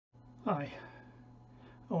Hi,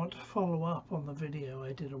 I want to follow up on the video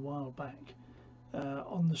I did a while back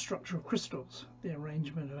on the structure of crystals, the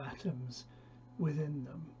arrangement of atoms within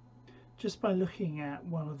them, just by looking at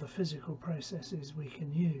one of the physical processes we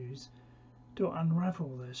can use to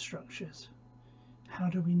unravel those structures. How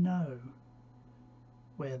do we know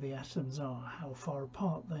where the atoms are, how far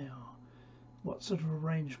apart they are, what sort of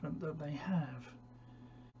arrangement that they have?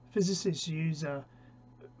 Physicists use a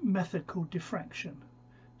method called diffraction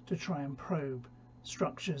to try and probe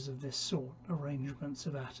structures of this sort, arrangements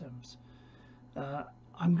of atoms.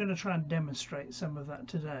 I'm going to try and demonstrate some of that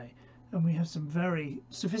today, and we have some very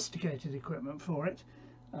sophisticated equipment for it.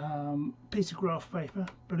 Piece of graph paper,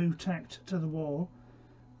 blue tacked to the wall,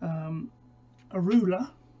 a ruler,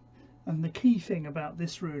 and the key thing about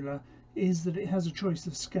this ruler is that it has a choice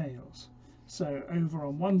of scales. So over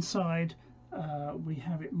on one side we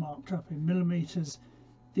have it marked up in millimeters,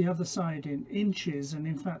 the other side in inches, and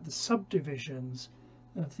in fact the subdivisions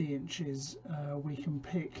of the inches we can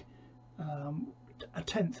pick a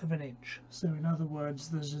tenth of an inch. So in other words,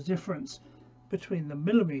 there's a difference between the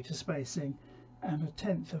millimeter spacing and a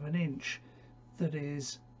tenth of an inch that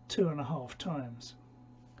is 2.5 times.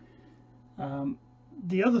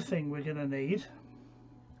 The other thing we're going to need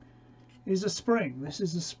is a spring. This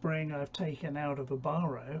is a spring I've taken out of a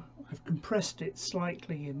baro. I've compressed it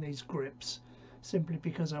slightly in these grips simply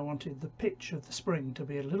because I wanted the pitch of the spring to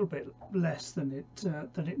be a little bit less than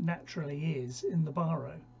it naturally is in the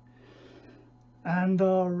baro. And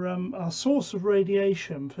our source of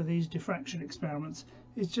radiation for these diffraction experiments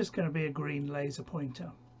is just going to be a green laser pointer.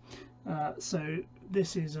 So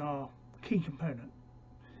this is our key component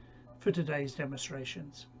for today's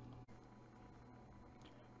demonstrations.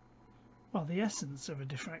 Well, the essence of a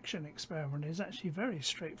diffraction experiment is actually very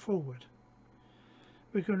straightforward.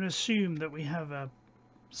 We're going to assume that we have a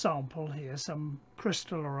sample here, some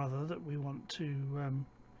crystal or other that we want to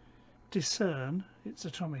discern its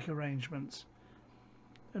atomic arrangements.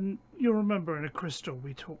 And you'll remember in a crystal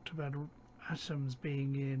we talked about atoms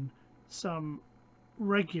being in some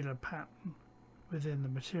regular pattern within the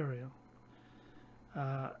material.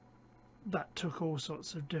 That took all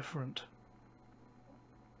sorts of different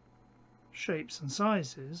shapes and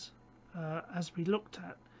sizes as we looked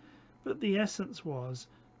at, but the essence was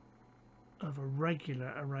of a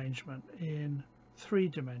regular arrangement in 3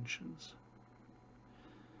 dimensions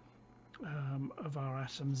of our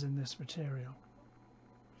atoms in this material.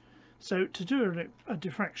 So to do a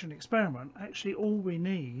diffraction experiment, actually all we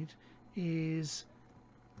need is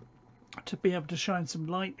to be able to shine some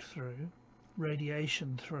light through,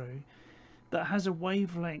 radiation through, that has a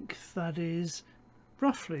wavelength that is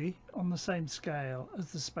roughly on the same scale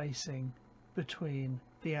as the spacing between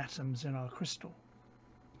the atoms in our crystal.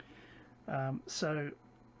 So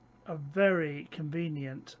a very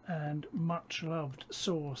convenient and much loved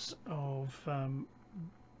source of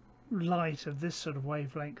light of this sort of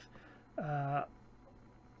wavelength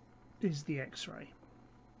is the X-ray.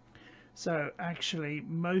 So actually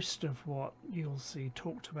most of what you'll see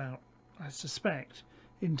talked about, I suspect,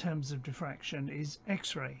 in terms of diffraction is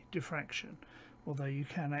X-ray diffraction, although you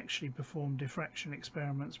can actually perform diffraction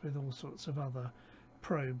experiments with all sorts of other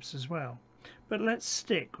probes as well. But let's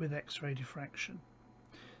stick with X-ray diffraction.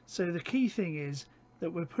 So the key thing is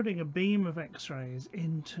that we're putting a beam of X-rays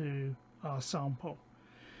into our sample.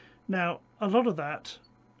 Now a lot of that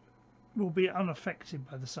will be unaffected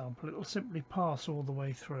by the sample. It will simply pass all the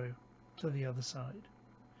way through to the other side.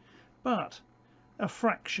 But a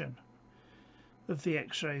fraction of the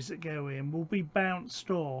X-rays that go in will be bounced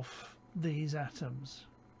off these atoms,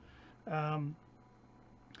 and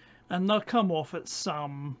they'll come off at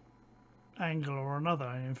some angle or another.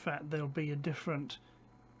 And in fact there'll be a different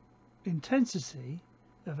intensity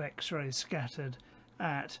of X-rays scattered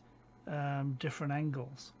at different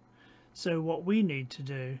angles. So what we need to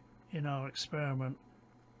do in our experiment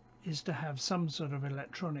is to have some sort of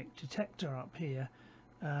electronic detector up here.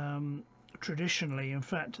 Traditionally, in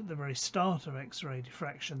fact, at the very start of X-ray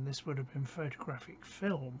diffraction, this would have been photographic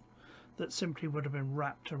film that simply would have been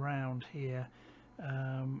wrapped around here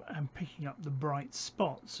and picking up the bright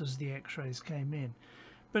spots as the X-rays came in.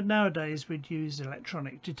 But nowadays we'd use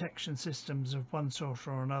electronic detection systems of one sort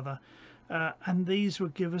or another, and these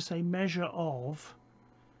would give us a measure of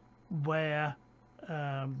where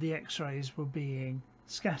the X-rays were being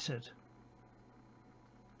scattered.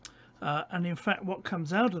 And in fact what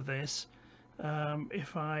comes out of this,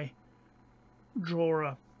 if I draw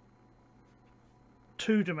a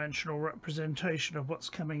 2-dimensional representation of what's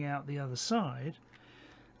coming out the other side,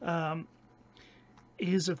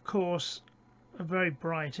 is of course a very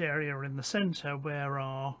bright area in the center where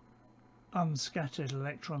our unscattered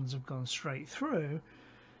electrons have gone straight through,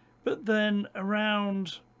 but then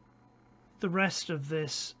around the rest of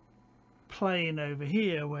this plane over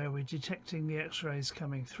here where we're detecting the X-rays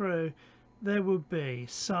coming through, there would be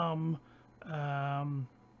some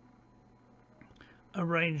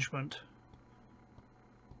arrangement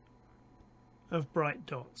of bright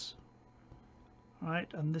dots, right?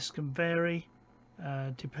 And this can vary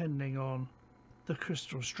depending on the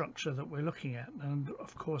crystal structure that we're looking at, and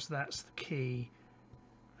of course that's the key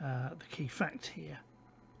fact here.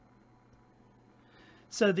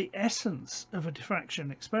 So the essence of a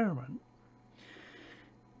diffraction experiment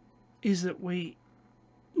is that we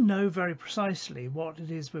know very precisely what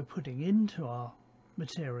it is we're putting into our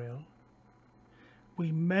material.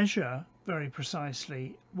 We measure very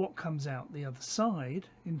precisely what comes out the other side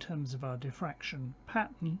in terms of our diffraction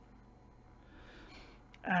pattern,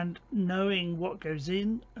 and knowing what goes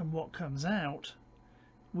in and what comes out,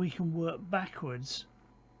 we can work backwards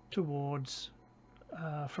towards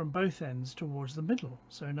from both ends towards the middle.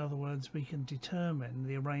 So in other words, we can determine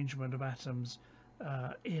the arrangement of atoms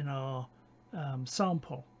in our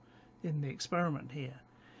sample in the experiment here.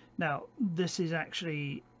 Now this is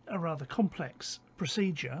actually a rather complex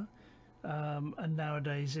procedure, and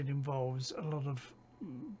nowadays it involves a lot of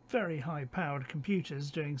very high powered computers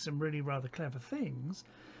doing some really rather clever things,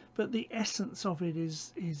 but the essence of it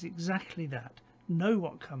is exactly that. Know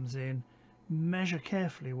what comes in, measure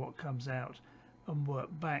carefully what comes out, and work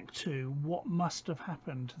back to what must have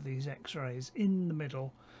happened to these X-rays in the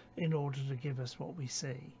middle in order to give us what we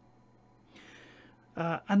see.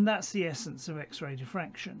 And that's the essence of X-ray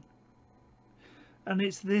diffraction. And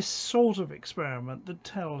it's this sort of experiment that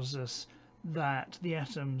tells us that the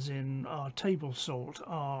atoms in our table salt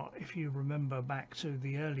are, if you remember back to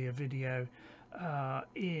the earlier video,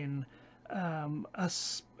 in a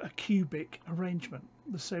cubic arrangement.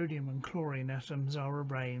 The sodium and chlorine atoms are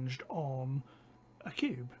arranged on a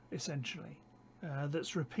cube, essentially,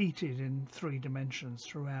 that's repeated in 3 dimensions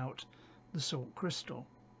throughout the salt crystal.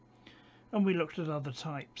 And we looked at other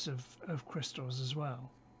types of crystals as well.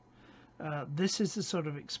 This is the sort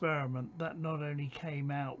of experiment that not only came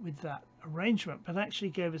out with that arrangement, but actually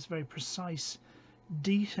gave us very precise,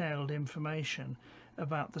 detailed information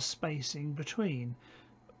about the spacing between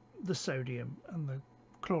the sodium and the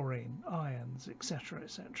chlorine ions, etc.,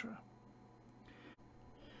 etc.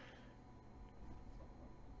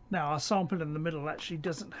 Now our sample in the middle actually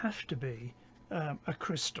doesn't have to be a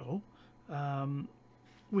crystal.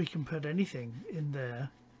 We can put anything in there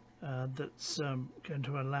that's going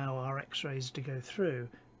to allow our X-rays to go through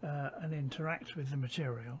and interact with the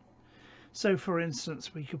material. So for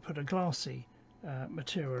instance, we could put a glassy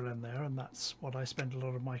material in there, and that's what I spent a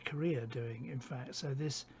lot of my career doing, in fact. So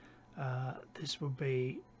this would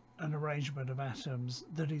be an arrangement of atoms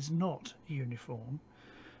that is not uniform,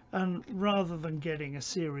 and rather than getting a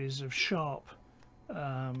series of sharp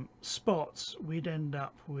spots, we'd end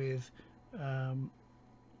up with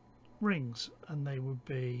rings, and they would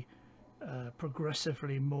be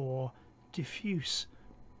progressively more diffuse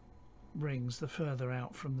rings the further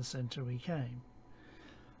out from the center we came.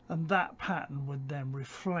 And that pattern would then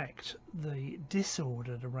reflect the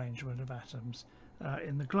disordered arrangement of atoms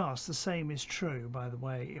in the glass. The same is true, by the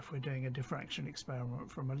way, if we're doing a diffraction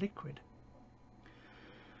experiment from a liquid.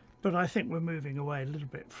 But I think we're moving away a little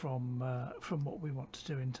bit from what we want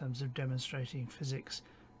to do in terms of demonstrating physics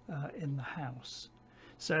in the house.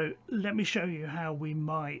 So let me show you how we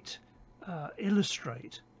might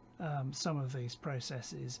illustrate some of these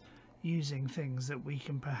processes using things that we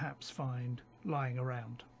can perhaps find lying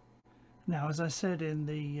around. Now, as I said in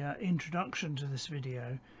the introduction to this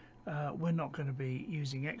video, we're not going to be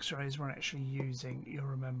using X-rays. We're actually using, you'll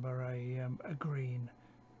remember, a green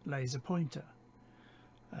laser pointer.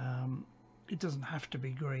 It doesn't have to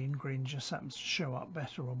be green. Green just happens to show up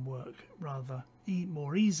better and work rather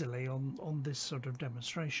more easily on this sort of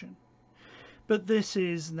demonstration. But this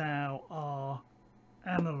is now our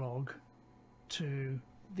analog to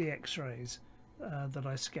the X-rays that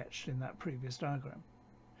I sketched in that previous diagram.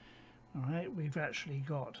 All right, we've actually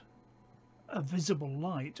got a visible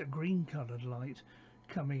light, a green coloured light,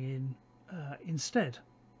 coming in instead.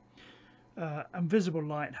 And visible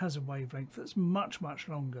light has a wavelength that's much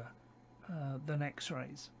longer than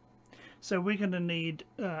X-rays. So we're going to need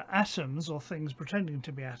atoms, or things pretending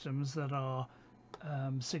to be atoms, that are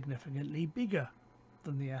significantly bigger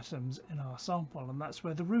than the atoms in our sample, and that's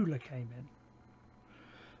where the ruler came in.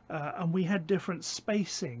 And we had different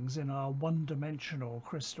spacings in our one-dimensional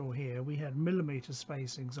crystal here. We had millimeter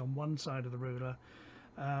spacings on one side of the ruler,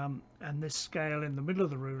 and this scale in the middle of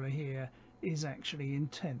the ruler here is actually in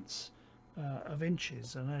tenths of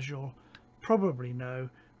inches. And as you'll probably know,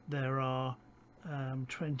 there are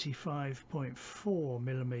 25.4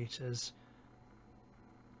 millimeters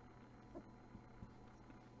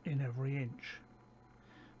in every inch.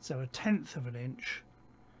 So 1/10 of an inch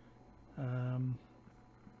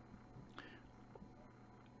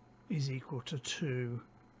is equal to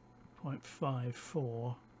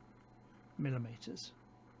 2.54 millimeters.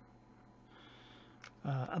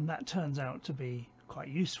 And that turns out to be quite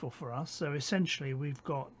useful for us. So essentially we've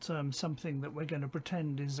got something that we're going to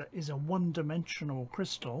pretend is a one-dimensional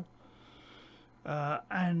crystal,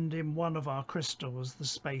 and in one of our crystals the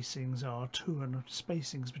spacings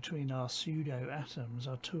between our pseudo atoms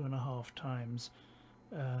are 2.5 times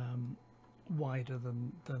wider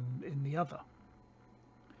than in the other.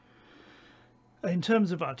 In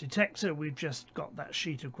terms of our detector, we've just got that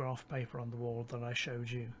sheet of graph paper on the wall that I showed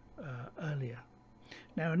you earlier.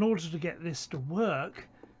 Now, in order to get this to work,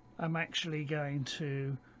 I'm actually going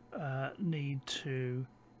to need to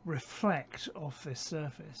reflect off this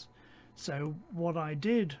surface. So what I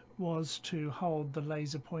did was to hold the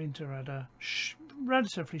laser pointer at a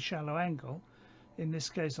relatively shallow angle, in this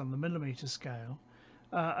case on the millimeter scale,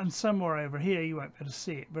 and somewhere over here, you won't be able to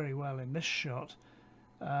see it very well in this shot,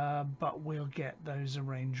 but we'll get those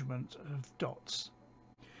arrangement of dots.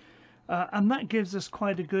 And that gives us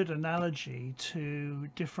quite a good analogy to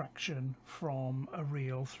diffraction from a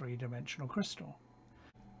real three-dimensional crystal.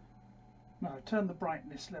 Now, I turn the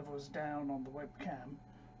brightness levels down on the webcam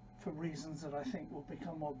for reasons that I think will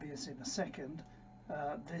become obvious in a second.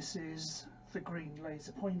 This is the green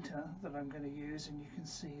laser pointer that I'm going to use, and you can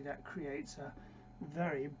see that creates a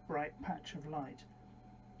very bright patch of light.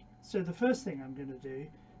 So the first thing I'm going to do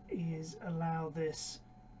is allow this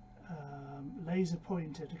laser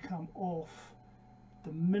pointer to come off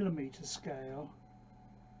the millimeter scale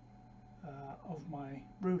of my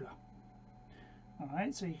ruler.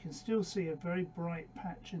 Alright, so you can still see a very bright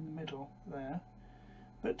patch in the middle there,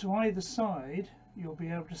 but to either side you'll be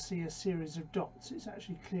able to see a series of dots. It's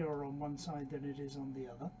actually clearer on one side than it is on the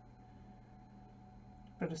other,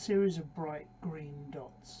 but a series of bright green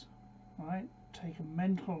dots. Alright, take a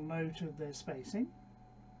mental note of their spacing,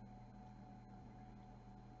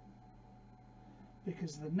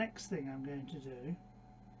 because the next thing I'm going to do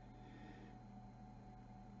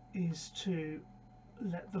is to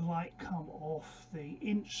let the light come off the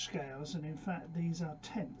inch scales, and in fact these are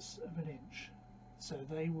tenths of an inch, so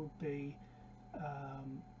they will be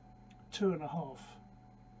 2.5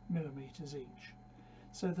 millimeters each.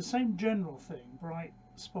 So the same general thing, bright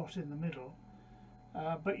spot in the middle,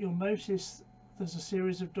 but you'll notice there's a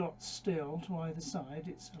series of dots still to either side.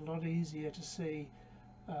 It's a lot easier to see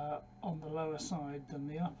on the lower side than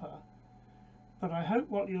the upper, but I hope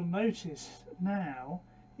what you'll notice now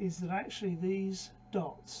is that actually these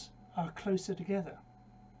dots are closer together.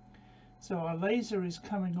 So our laser is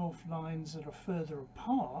coming off lines that are further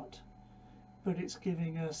apart, but it's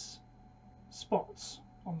giving us spots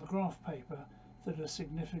on the graph paper that are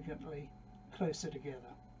significantly closer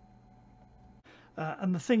together.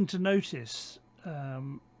 And the thing to notice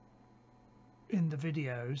in the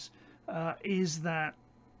videos is that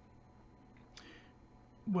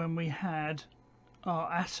when we had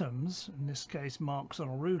our atoms, in this case marks on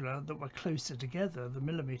a ruler, that were closer together, the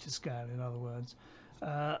millimeter scale in other words,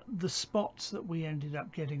 the spots that we ended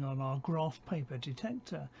up getting on our graph paper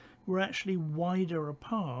detector were actually wider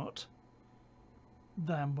apart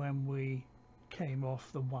than when we came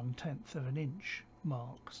off the 1/10 of an inch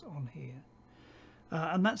marks on here.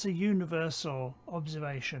 And that's a universal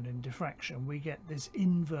observation in diffraction. We get this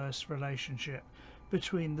inverse relationship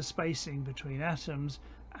between the spacing between atoms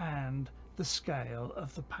and the scale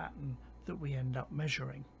of the pattern that we end up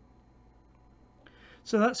measuring.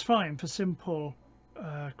 So that's fine for simple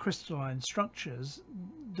crystalline structures.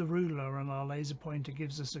 The ruler and our laser pointer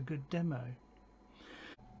gives us a good demo.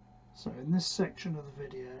 So in this section of the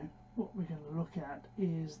video, what we're going to look at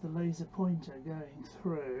is the laser pointer going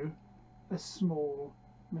through a small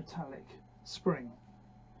metallic spring.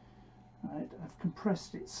 Right, I've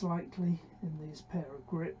compressed it slightly in these pair of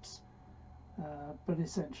grips, but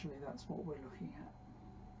essentially that's what we're looking at.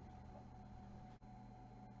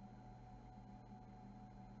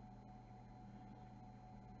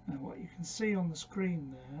 Now what you can see on the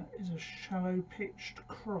screen there is a shallow pitched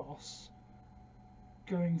cross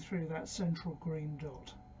going through that central green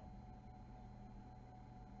dot.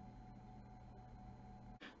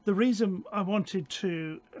 The reason I wanted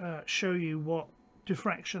to show you what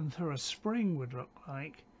diffraction through a spring would look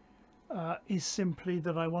like is simply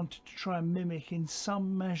that I wanted to try and mimic in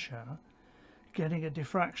some measure getting a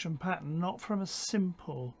diffraction pattern not from a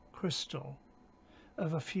simple crystal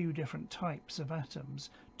of a few different types of atoms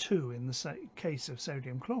 2 in the case of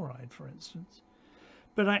sodium chloride, for instance,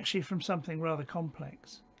 but actually from something rather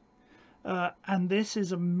complex. And this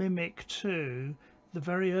is a mimic to the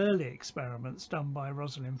very early experiments done by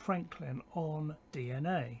Rosalind Franklin on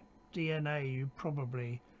DNA. DNA, you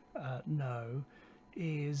probably know,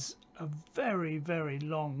 is a very, very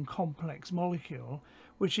long, complex molecule,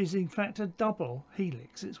 which is in fact a double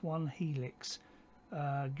helix. It's one helix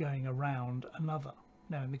going around another.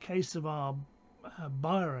 Now, in the case of our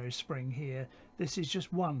biro spring here, this is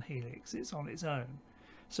just one helix. It's on its own.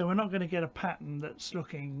 So we're not going to get a pattern that's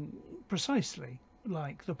looking precisely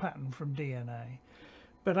like the pattern from DNA.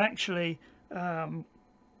 But actually,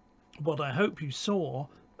 what I hope you saw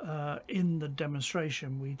in the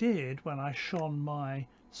demonstration we did when I shone my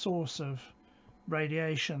source of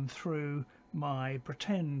radiation through my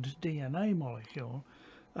pretend DNA molecule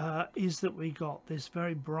is that we got this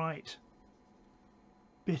very bright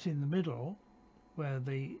bit in the middle where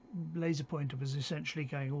the laser pointer was essentially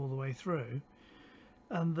going all the way through,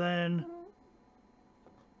 and then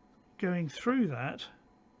going through that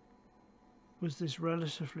was this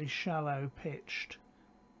relatively shallow pitched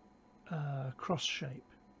cross shape.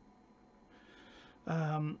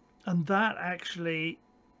 And that actually,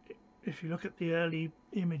 if you look at the early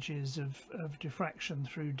images of diffraction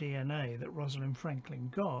through DNA that Rosalind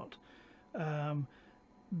Franklin got,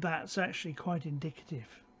 that's actually quite indicative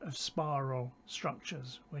of spiral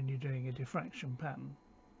structures when you're doing a diffraction pattern.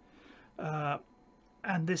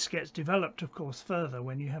 And this gets developed, of course, further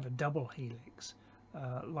when you have a double helix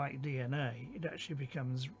like DNA. It actually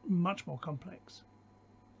becomes much more complex.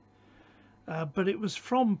 But it was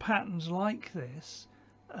from patterns like this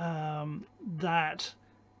that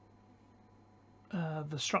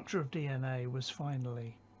the structure of DNA was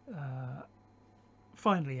finally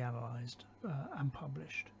analysed and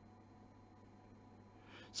published.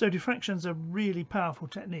 So diffraction is a really powerful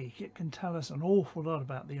technique. It can tell us an awful lot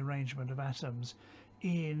about the arrangement of atoms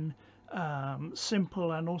in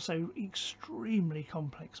simple and also extremely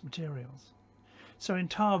complex materials. So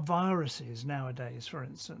entire viruses nowadays, for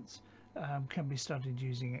instance, can be studied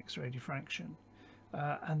using X-ray diffraction,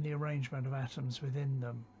 and the arrangement of atoms within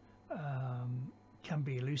them can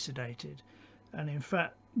be elucidated. And in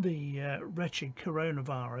fact, the wretched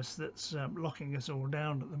coronavirus that's locking us all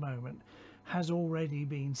down at the moment has already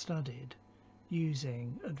been studied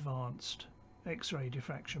using advanced X-ray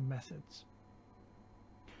diffraction methods.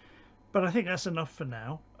 But I think that's enough for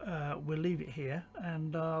now. We'll leave it here,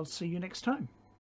 and I'll see you next time.